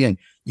are saying,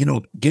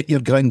 get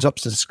your grounds up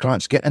to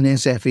scratch, get an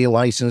SFA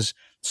licence,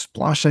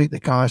 splash out the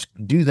cash,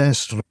 do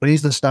this,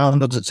 raise the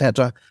standards,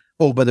 etc.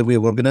 Oh, by the way,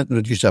 we're going to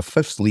introduce a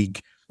 5th league,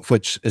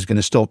 which is going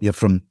to stop you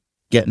from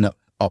getting it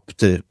up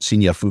to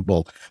senior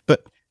football.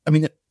 But, I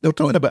mean, they're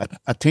talking about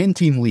a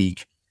 10-team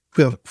league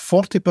where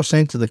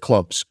 40% of the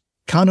clubs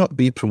cannot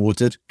be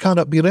promoted,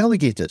 cannot be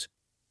relegated.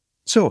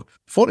 So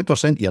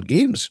 40% of your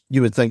games,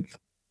 you would think,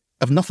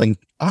 have nothing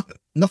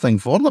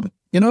for them.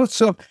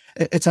 So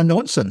it's a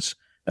nonsense.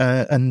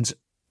 And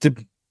to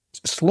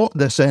slot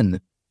this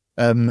in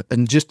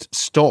and just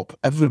stop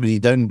everybody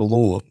down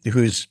below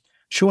who's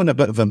showing a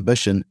bit of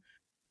ambition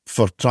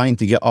for trying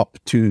to get up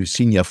to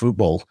senior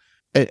football,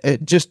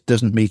 it just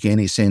doesn't make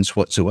any sense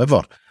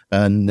whatsoever.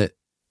 And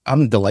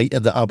I'm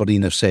delighted that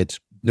Aberdeen have said,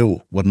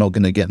 no, we're not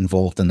going to get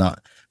involved in that,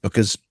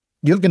 because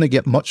you're going to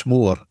get much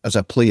more as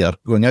a player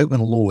going out on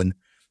loan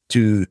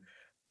to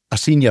a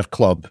senior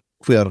club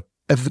where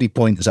every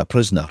point is a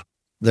prisoner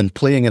than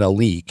playing in a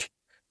league,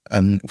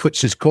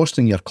 which is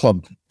costing your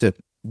club to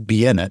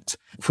be in it,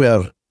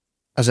 where,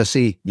 as I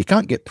say, you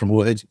can't get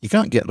promoted, you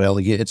can't get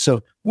relegated,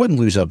 so win,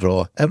 lose or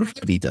draw,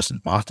 it really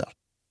doesn't matter.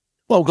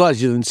 Well, I'm glad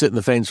you didn't sit in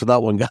the fence for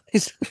that one,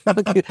 guys.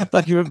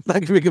 Thank you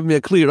for giving me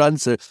a clear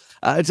answer.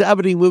 It's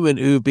Aberdeen women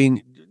who've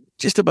been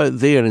just about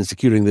there in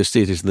securing their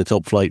status in the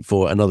top flight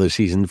for another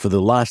season for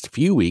the last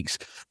few weeks,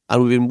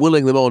 and we've been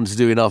willing them on to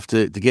do enough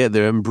to get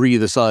there and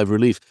breathe a sigh of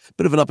relief.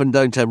 Bit of an up and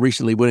down time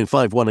recently, winning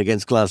 5-1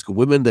 against Glasgow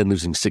Women, then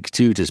losing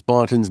 6-2 to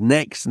Spartans.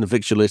 Next in the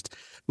fixture list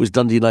was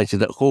Dundee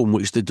United at home,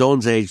 which the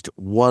Dons edged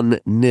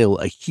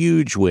 1-0, a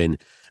huge win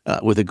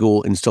with a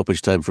goal in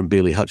stoppage time from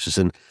Bailey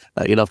Hutchison,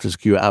 enough to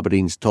secure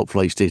Aberdeen's top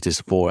flight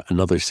status for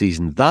another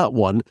season. That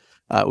one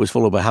was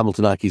followed by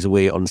Hamilton Accies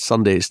away on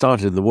Sunday. It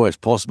started in the worst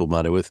possible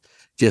manner with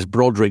Jess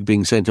Broderick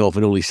being sent off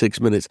in only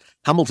 6 minutes.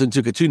 Hamilton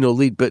took a 2-0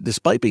 lead, but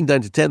despite being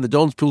down to 10, the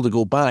Dons pulled a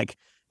goal back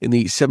in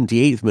the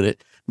 78th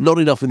minute. Not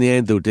enough in the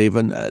end, though, Dave,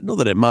 and not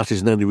that it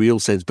matters in any real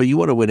sense, but you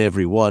want to win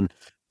every one.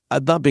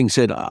 That being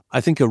said,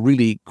 I think a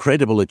really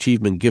credible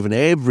achievement given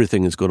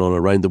everything that's gone on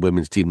around the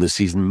women's team this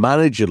season.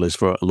 Managerless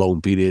for a long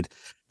period.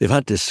 They've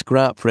had to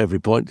scrap for every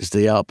point to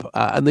stay up,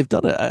 and they've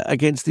done it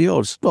against the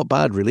odds. Not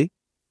bad, really.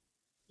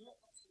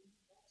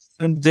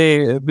 And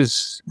it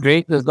was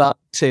great that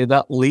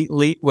that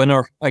late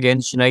winner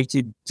against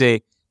United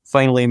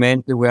finally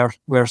meant they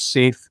were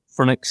safe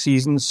for next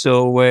season.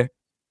 So,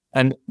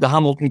 and the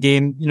Hamilton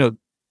game,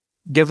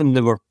 given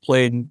they were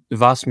playing the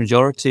vast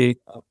majority,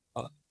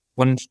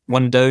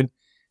 one down,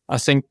 I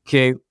think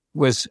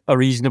was a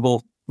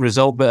reasonable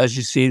result. But as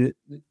you say,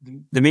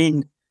 the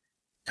main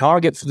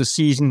target for the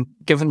season,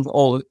 given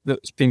all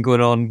that's been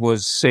going on,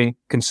 was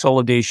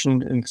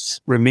consolidation and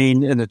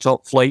remain in the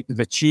top flight. They've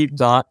achieved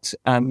that,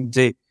 and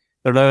they're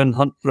now in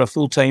hunt for a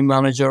full-time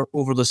manager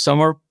over the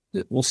summer.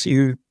 We'll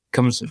see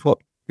what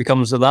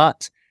becomes of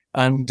that,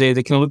 and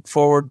they can look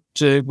forward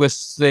to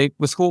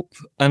with hope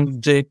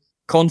and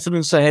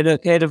confidence ahead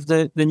of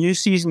the new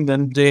season.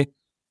 And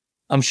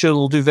I'm sure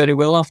they'll do very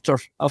well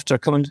after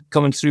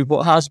coming through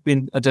what has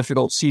been a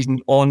difficult season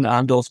on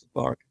and off the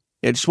park.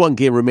 Yeah, just one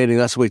game remaining.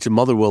 That's away to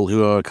Motherwell,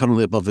 who are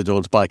currently above the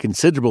Dons by a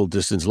considerable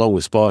distance, along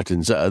with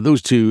Spartans.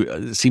 Those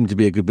two seem to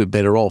be a good bit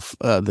better off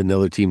than the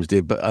other teams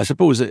did. But I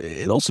suppose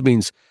it also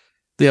means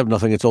they have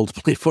nothing at all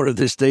to play for at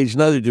this stage.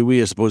 Neither do we,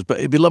 I suppose. But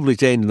it'd be lovely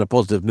to end on a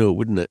positive note,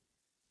 wouldn't it?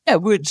 Yeah,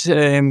 it would,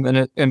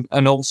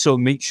 and also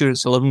make sure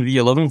it's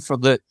 11v11 for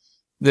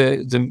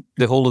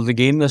the whole of the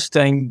game this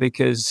time,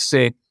 because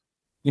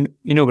you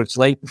know what it's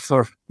like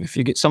if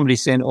you get somebody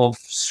sent off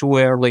so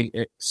early.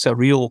 It's a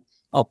real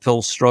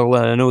uphill struggle,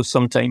 and I know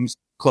sometimes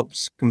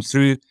clubs come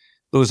through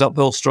those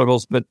uphill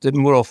struggles, but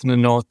more often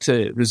than not,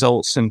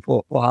 results in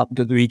what happened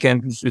at the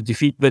weekend was a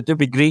defeat. But it'd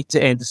be great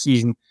to end the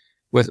season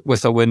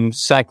with a win.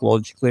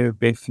 Psychologically, it would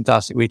be a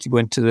fantastic way to go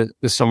into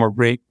the summer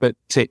break, but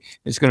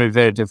it's going to be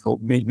very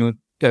difficult, make no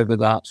doubt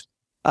about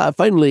that.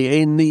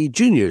 Finally, in the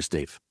juniors,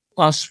 Dave.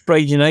 Last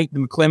Friday night, the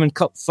McClellan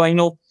Cup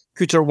final,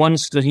 Cooter 1,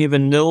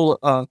 Stonehaven 0,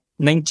 a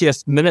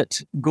 90th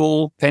minute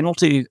goal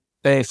penalty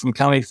from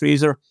Cammy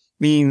Fraser,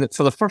 meaning that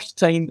for the first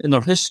time in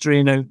their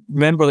history, now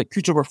remember that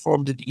Cooter were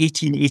formed in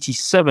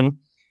 1887.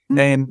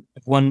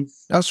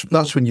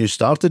 That's when you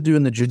started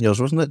doing the juniors,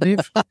 wasn't it,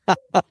 Dave?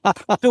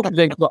 Don't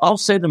think, but I'll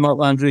set them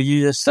up, Andrew.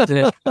 You just said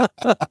it.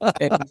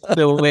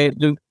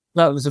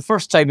 That was the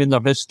first time in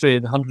their history,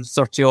 in the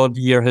 130-odd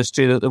year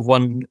history, that they've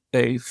won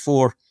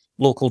 4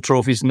 local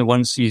trophies in the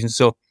one season.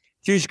 So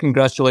huge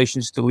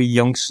congratulations to Lee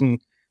Youngson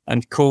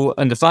and co.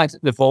 And the fact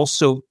that they've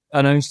also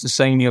announced the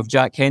signing of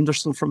Jack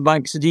Henderson from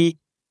Bankside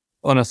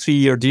on a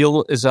 3-year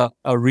deal is a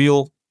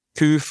real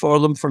coup for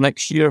them for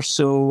next year.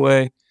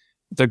 So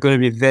they're going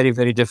to be very,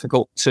 very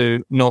difficult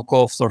to knock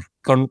off their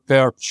current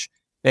perch.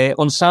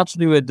 On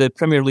Saturday, we had the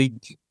Premier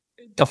League,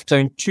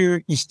 Dufftown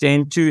 2, East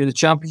End 2 in the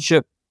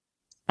Championship,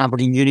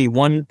 Aberdeen Uni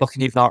 1,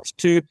 Buckingham Hearts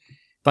 2,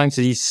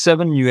 Bankside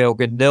 7, New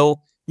Elgin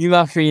 0,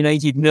 Newmarket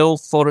United 0,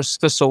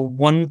 Forest Thistle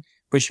 1,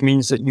 which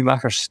means that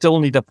Newmarket still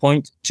need a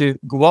point to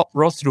go up.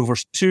 Roth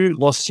Rovers 2,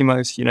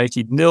 Lossiemouth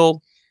United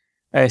 0,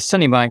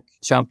 Sunnybank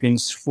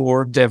Champions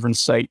 4, Devon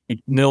Side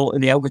 0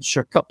 in the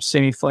Elgidshire Cup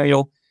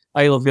semi-final.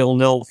 Isle of Vale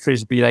 0,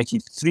 Fraserburgh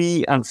United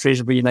 3, and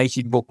Fraserburgh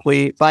United will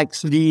play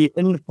Bankside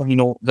in the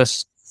final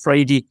this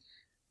Friday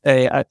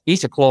at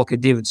 8 o'clock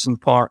at Davidson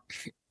Park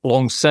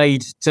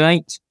Alongside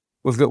tonight,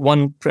 we've got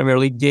one Premier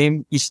League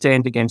game, East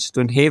End against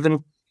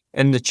Stonehaven.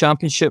 In the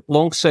Championship,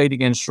 Longside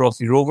against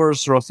Rothy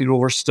Rovers. Rothy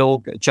Rovers still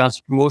get a chance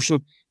of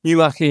promotion.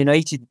 Newmarket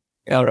United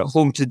are at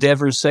home to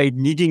Devonside,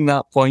 needing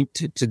that point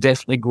to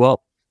definitely go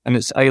up. And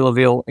it's Isle of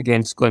Vale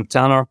against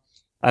Glentanner.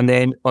 And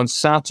then on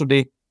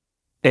Saturday,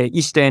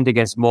 East End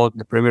against Maud in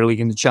the Premier League.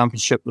 In the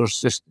Championship,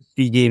 there's just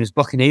 3 games.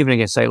 Buckhaven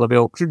against Isle of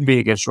Vale, Cruden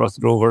against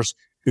Rothy Rovers,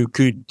 who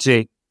could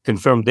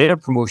confirm their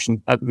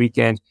promotion at the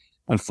weekend.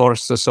 And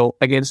Forest Thistle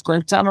against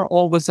Glentanner,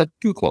 all with a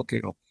 2 o'clock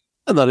kickoff.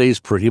 And that is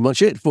pretty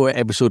much it for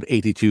episode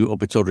 82 of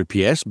Pittodrie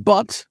P.S.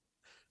 But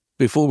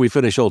before we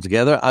finish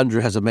altogether,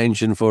 Andrew has a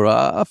mention for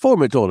a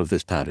former Don of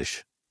this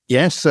parish.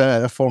 Yes,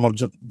 a former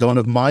Don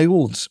of my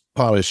old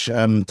parish,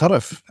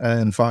 Turriff.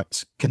 In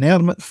fact,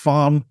 Canermit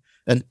Farm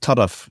in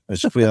Turriff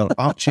is where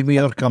Archie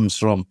Mayer comes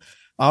from.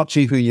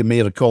 Archie, who you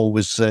may recall,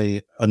 was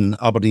on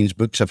Aberdeen's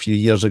books a few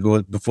years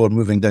ago before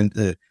moving down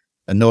to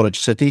Norwich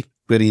City,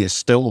 where he is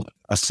still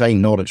a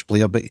signed Norwich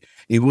player. But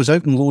he was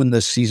out on loan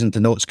this season to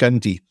Notts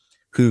County,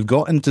 who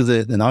got into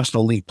the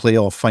National League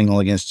playoff final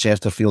against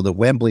Chesterfield at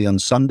Wembley on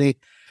Sunday.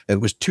 It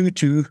was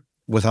 2-2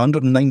 with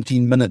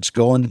 119 minutes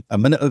gone, a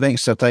minute of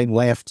extra time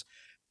left.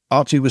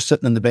 Archie was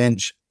sitting on the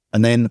bench,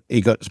 and then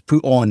he got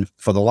put on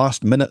for the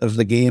last minute of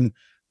the game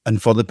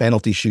and for the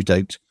penalty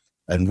shootout.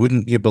 And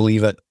wouldn't you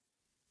believe it,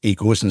 he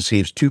goes and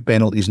saves 2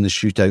 penalties in the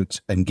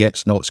shootout and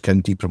gets Notts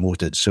County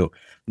promoted. So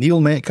Neil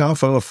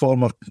Metcalf, our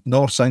former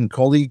North Sound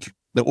colleague,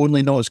 the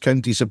only Notts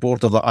County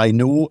supporter that I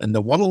know in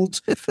the world,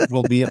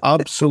 will be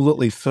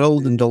absolutely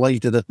thrilled and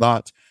delighted at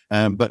that.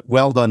 But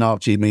well done,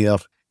 Archie Mayer.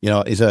 You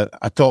know, he's a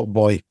top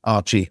boy,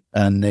 Archie,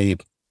 and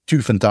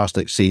 2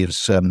 fantastic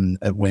saves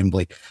at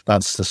Wembley.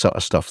 That's the sort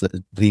of stuff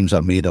that dreams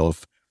are made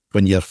of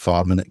when you're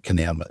farming at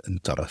Canermit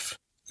and Turriff.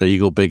 There you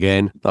go, Big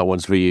N. That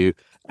one's for you.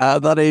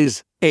 That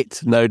is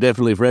it now,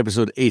 definitely, for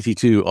episode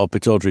 82 of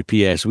Pittodrie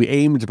P.S. We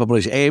aim to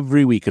publish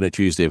every week on a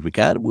Tuesday if we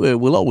can.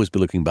 We'll always be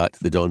looking back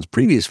to the Don's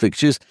previous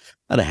fixtures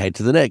and ahead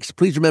to the next.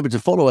 Please remember to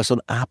follow us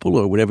on Apple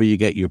or wherever you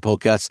get your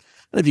podcasts.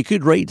 And if you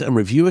could rate and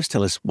review us,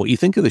 tell us what you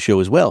think of the show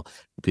as well.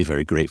 We'd be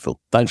very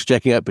grateful. Thanks for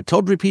checking out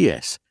Pittodrie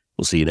P.S.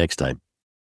 We'll see you next time.